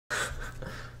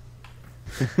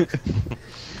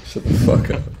Shut the fuck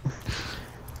up.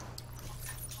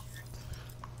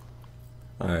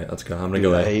 Alright, let's go. I'm gonna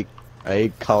go I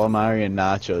ate calamari and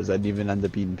nachos. I didn't even end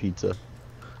up eating pizza.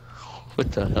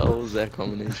 What the hell was that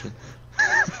combination?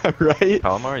 Right?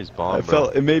 Calamari's bomb, I bro.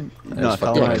 felt it made no That's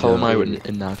fucking Yeah, calamari. calamari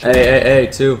and nachos. Hey,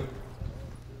 2.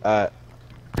 Uh,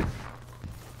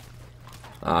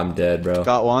 I'm dead, bro.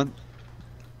 got one.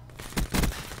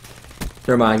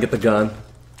 Never mind, get the gun.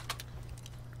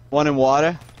 One in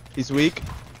water. He's weak.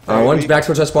 Very One's weak. back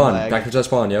towards our spawn. Lag. Back towards our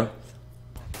spawn, yo.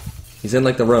 He's in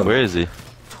like the room. Where is he?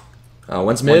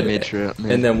 One's One mid, mid trip,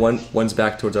 mid. and then one's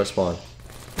back towards our spawn.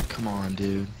 Come on,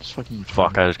 dude. Just fucking.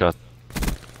 Fuck, I just got...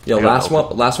 Yo, I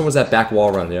got last one was that back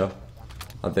wall run, yo.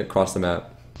 I think across the map.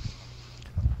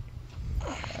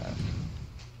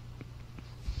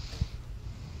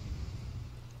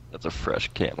 That's a fresh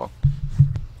camo.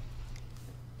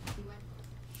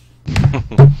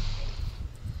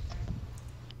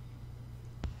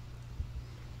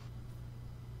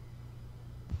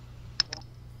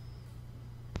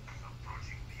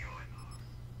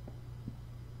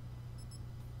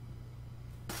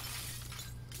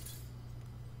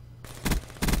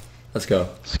 Let's go.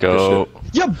 Let's go.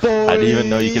 Yeah, boy. I didn't even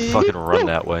know you could fucking run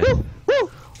that way.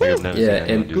 Like, I've never Yeah, seen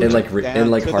anyone do and that. like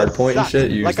in like Down to hard the point and side.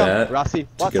 shit, you use Like that Rossi, to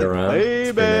Watson, get around. It's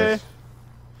pretty baby. nice.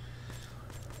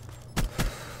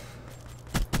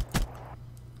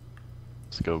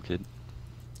 Let's go, kid.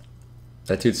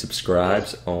 That dude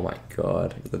subscribes. Oh my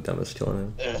god, the dumbest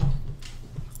killing him.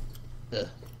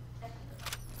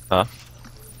 Huh?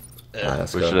 Alright,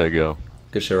 let's Where go. should I go?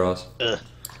 Good shit, Ross.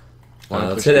 Wanna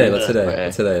Let's push today. me? Let's today. Right.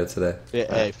 Let's today. Let's today.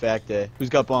 Yeah, hey, fact day. Who's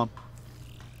got bomb?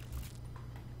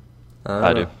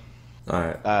 I do.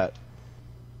 Alright.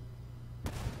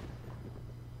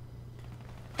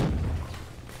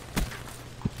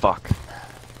 Fuck.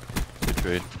 Good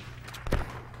trade.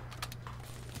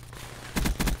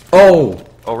 Oh!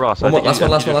 Oh, Ross, One I more, think last you-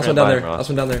 one, I last think one, you last just one ran down by there. him, Ross. Last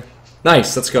one down there.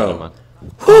 Nice, let's Never go. mind.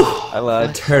 I I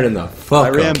lied. Turning the fuck I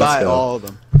up. ran Let's by go. all of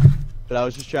them, but I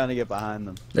was just trying to get behind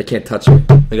them. They can't touch me.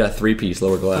 They got a 3-piece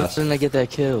lower How glass. didn't I get that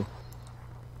kill?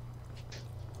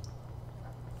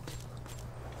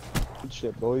 Good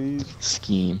shit, boys.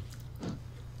 Scheme.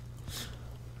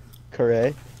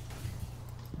 Correct.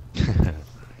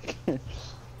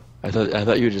 I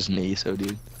thought you were just an ASO,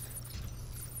 dude.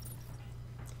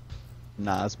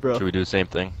 Nas, bro. Should we do the same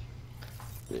thing?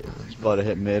 Yeah, just about to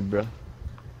hit mid, bro.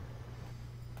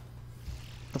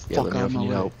 The Yeah, let fuck me know out if of you my need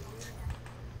way. help.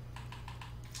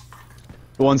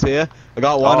 The one's here. I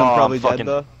got one. Oh, I'm probably I'm dead fucking-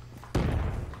 though.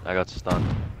 I got stunned.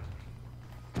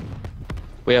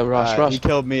 Wait, Ross, Alright, Ross. he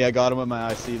killed me. I got him with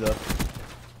my IC though.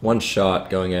 One shot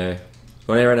going A.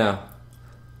 Going A right now.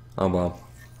 Oh, bomb.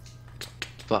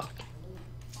 Fuck.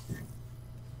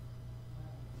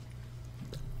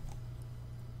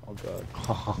 Oh god.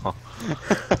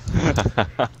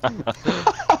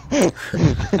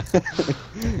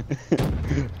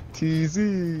 TZ.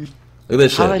 Look at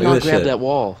this shit. How did I Look at not this grab shit. that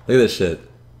wall? Look at this shit.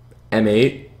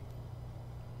 M8.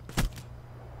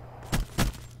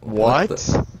 What?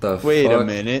 The Wait fuck? a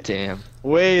minute. Damn.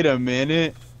 Wait a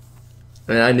minute.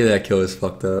 Man, I knew that kill was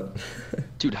fucked up.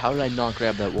 Dude, how did I not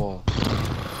grab that wall?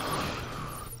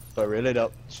 But really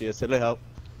help. She has to help.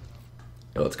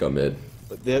 Yo, let's go mid.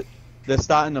 But they're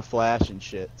starting to flash and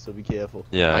shit, so be careful.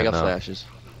 Yeah, I got know. flashes.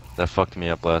 That fucked me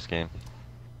up last game.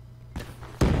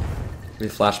 Can you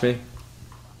flash me?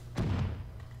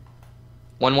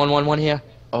 One here.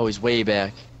 Oh, he's way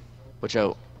back. Watch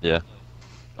out. Yeah.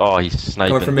 Oh, he's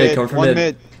sniping. Coming from mid, coming from one mid.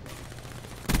 mid.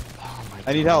 Oh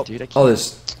my I need God, help. Dude, I can't. Oh,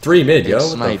 there's 3 mid, yo. Big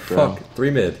What snipe, the bro. fuck?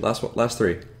 3 mid. Last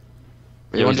 3.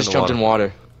 Everyone he's just in the jumped in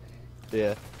water.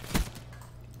 Yeah.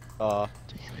 Damn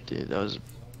it, dude. That was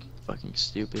fucking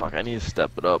stupid. Fuck, I need to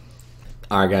step it up.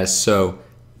 Alright, guys, so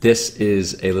this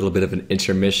is a little bit of an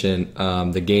intermission.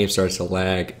 The game starts to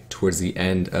lag towards the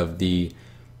end of the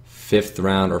 5th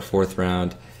round or 4th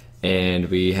round, and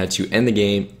we had to end the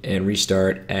game and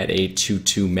restart at a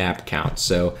 2-2 map count.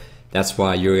 So that's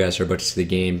why you guys are about to see the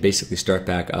game basically start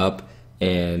back up,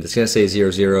 and it's going to say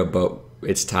 0-0, but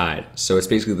it's tied. So it's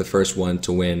basically the first one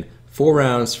to win 4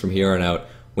 rounds from here on out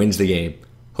wins the game.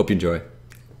 Hope you enjoy.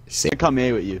 I come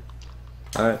A with you,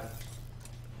 Alright.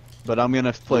 but I'm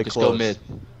gonna play Lucas, close. go mid.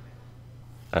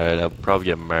 Alright, I'll probably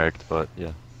get marked, but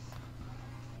yeah.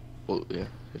 Oh, yeah.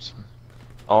 It's fine.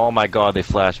 Oh my god, they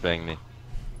flashbanged me.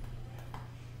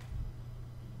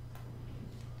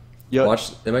 Yo,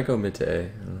 Watch, they might go mid to A.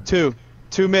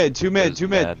 two mid. There's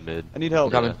mad mid. I need I'm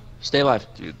help. coming. Stay alive.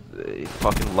 Dude, they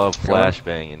fucking love Come on.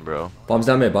 flashbanging, bro. Bombs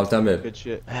down mid, bombs down mid. Good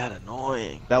shit. Mad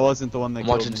annoying. That wasn't the one that I'm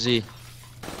killed watching me. Z.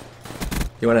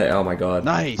 You wanna, oh my god.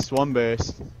 Nice, one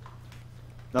burst.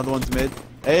 Another one's mid.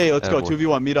 Hey, let's go. boy.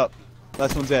 2v1. Meet up.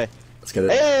 Last one's A. Let's get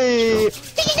it. Hey!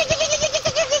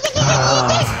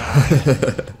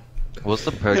 What's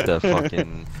the perk that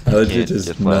fucking I legit can't just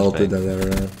get melted flashbang? on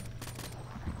that round.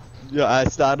 Yeah, I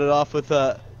started off with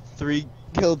a 3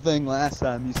 kill thing last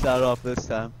time. You started off this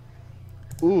time.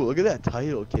 Ooh, look at that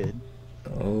title, kid.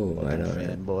 Oh, I know,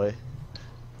 man. Fanboy.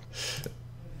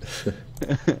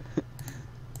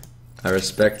 I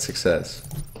respect success.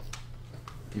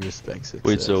 You respect success.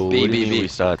 Wait, so B, what do B, you mean B. we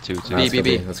start 2-2? Nah, let's go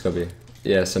B. B. Let's go B.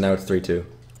 Yeah, so now it's 3-2.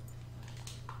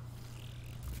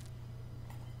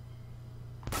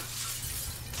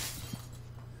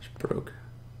 Just broke.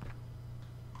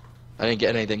 I didn't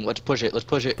get anything. Let's push it. Let's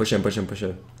push it. Push in, push in, push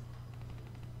in.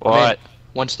 What?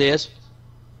 One stairs.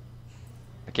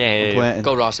 I can't hear you. Planting.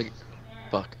 Go Ross.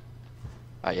 Fuck.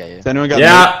 Alright, yeah. Has anyone got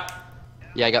Yeah!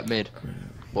 Yeah, I got mid.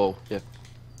 Whoa, yeah.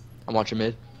 I'm watching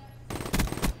mid.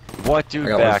 What, dude? I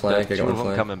got one Back. flank, I There's got two one of them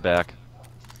flank. coming back.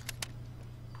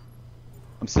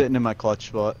 I'm sitting in my clutch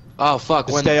spot. Oh fuck.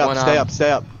 Just stay up, stay up,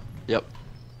 stay up. Yep.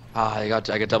 Ah, I got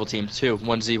double teamed. 2.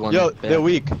 1Z, 1. Yo, back. they're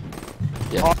weak.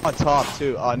 Yeah. Oh, top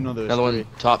too. Oh, I know there's Another one.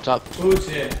 Top.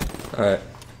 Alright.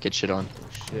 Get shit on.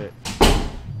 Shit.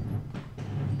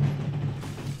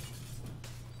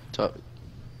 Top.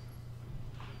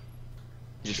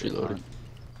 You just reloaded.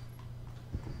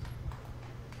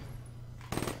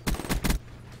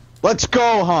 Let's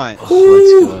go, Hunt. Let's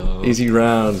go. Easy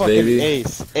round, Fucking baby.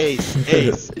 ace, ace,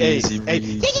 ace, ace, Easy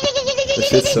ace. This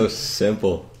shit's so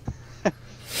simple.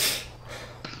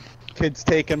 Kid's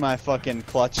taking my fucking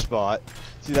clutch spot.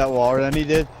 See that wall run he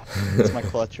did? That's my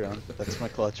clutch run. That's my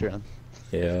clutch run.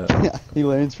 Yeah. He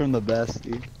learns from the best,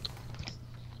 dude.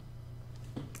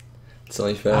 It's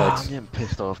only Ah, facts. I'm getting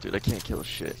pissed off, dude. I can't kill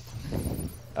shit.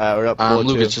 Alright, we're up 4-2.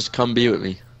 Lucas, just come be with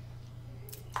me.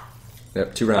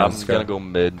 Yep, 2 I'm rounds. Let's gonna go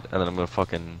mid, and then I'm gonna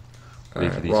fucking wait for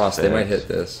Alright, these Ross, they might fags. hit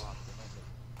this.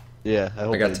 Yeah, I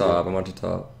hope I got they top. do. I'm on to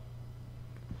top.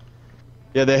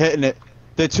 Yeah, they're hitting it.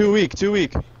 They're too weak, too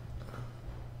weak.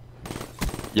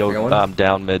 Yo, I got one? I'm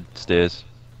down mid stairs.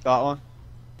 Got one.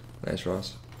 Nice,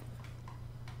 Ross.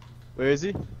 Where is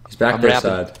he? He's back I'm their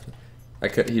rapping.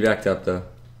 side. He backed up though.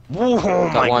 Oh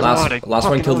my my God, god! Last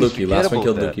one killed Lukey. Last one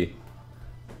killed that. Lukey.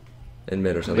 In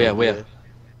mid or something. Yeah, where?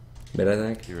 Mid, I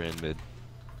think. You're in mid.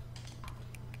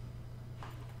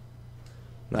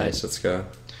 Nice. Let's go.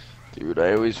 Dude,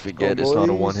 I always forget Go, it's not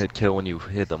a boys. one-hit kill when you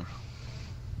hit them.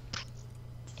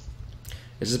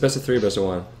 Is this best of 3 or best of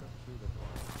 1?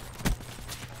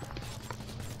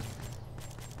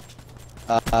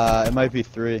 It might be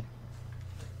 3.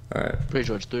 All right. Pretty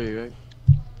sure it's 3, right?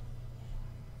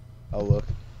 I'll look.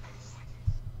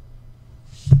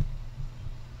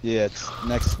 Yeah, it's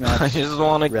next I match. just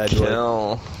want to Graduate.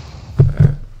 kill.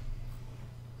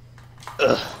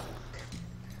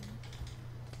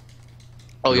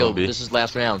 Oh, You yo, wanna be? this is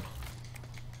last round.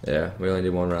 Yeah, we only need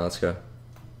 1 round. Let's go.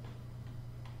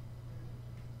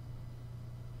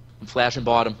 I'm flashing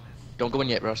bottom. Don't go in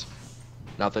yet, Russ.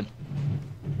 Nothing.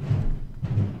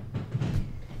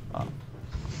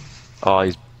 Oh,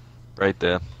 he's right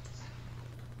there.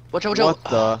 Watch out, watch What out.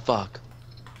 the- Oh, fuck.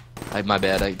 My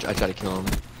bad. I tried to kill him.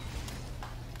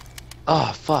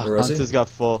 Oh, fuck. Where was he? Hunter's got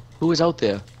full. Who was out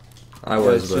there? I Yeah,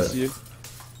 was, it's just but you.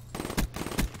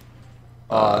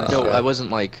 No, okay. I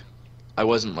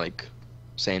wasn't like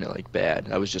saying it like bad.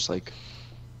 I was just like,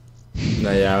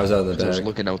 No, yeah, I was out in the I was back.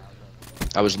 looking out.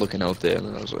 I was looking out there, and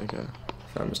then I was like,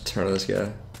 I'm just turning this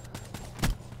guy.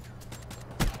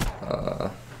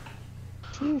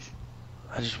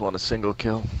 I just want a single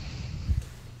kill.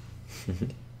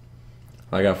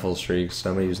 I got full streaks, so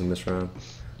I'm gonna use them this round.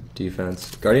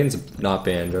 Defense. Guardian's not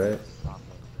banned, right?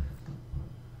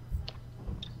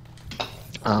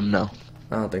 no,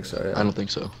 I don't think so. Yeah. I don't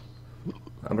think so.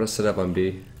 I'm gonna sit up on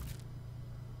B.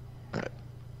 Alright.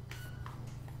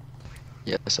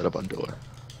 Yeah, set up on door.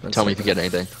 One Tell me if you second.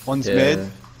 get anything. One's Yeah.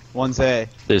 mid, one's A.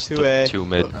 There's 2A. 2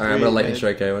 mid. Alright, I'm gonna lightning mid.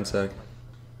 strike A. 1 sec.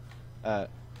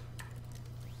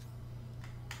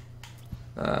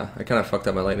 I kind of fucked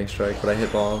up my lightning strike, but I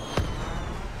hit ball.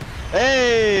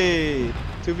 Hey!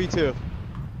 2v2.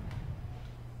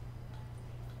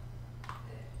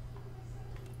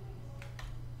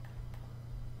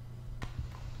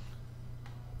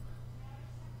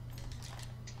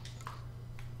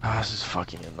 Ah, this is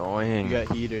fucking You annoying.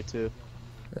 got heater too.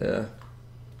 Yeah.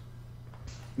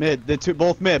 Mid, they're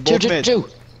both mid, both mid. Two.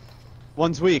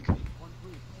 One's weak.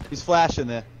 He's flashing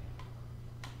there.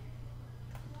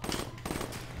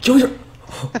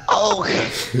 Oh.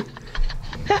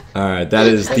 Alright, that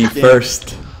is the Let's get-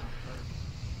 first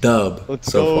dub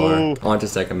Let's so go. far. On to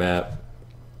second map.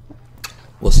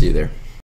 We'll see you there.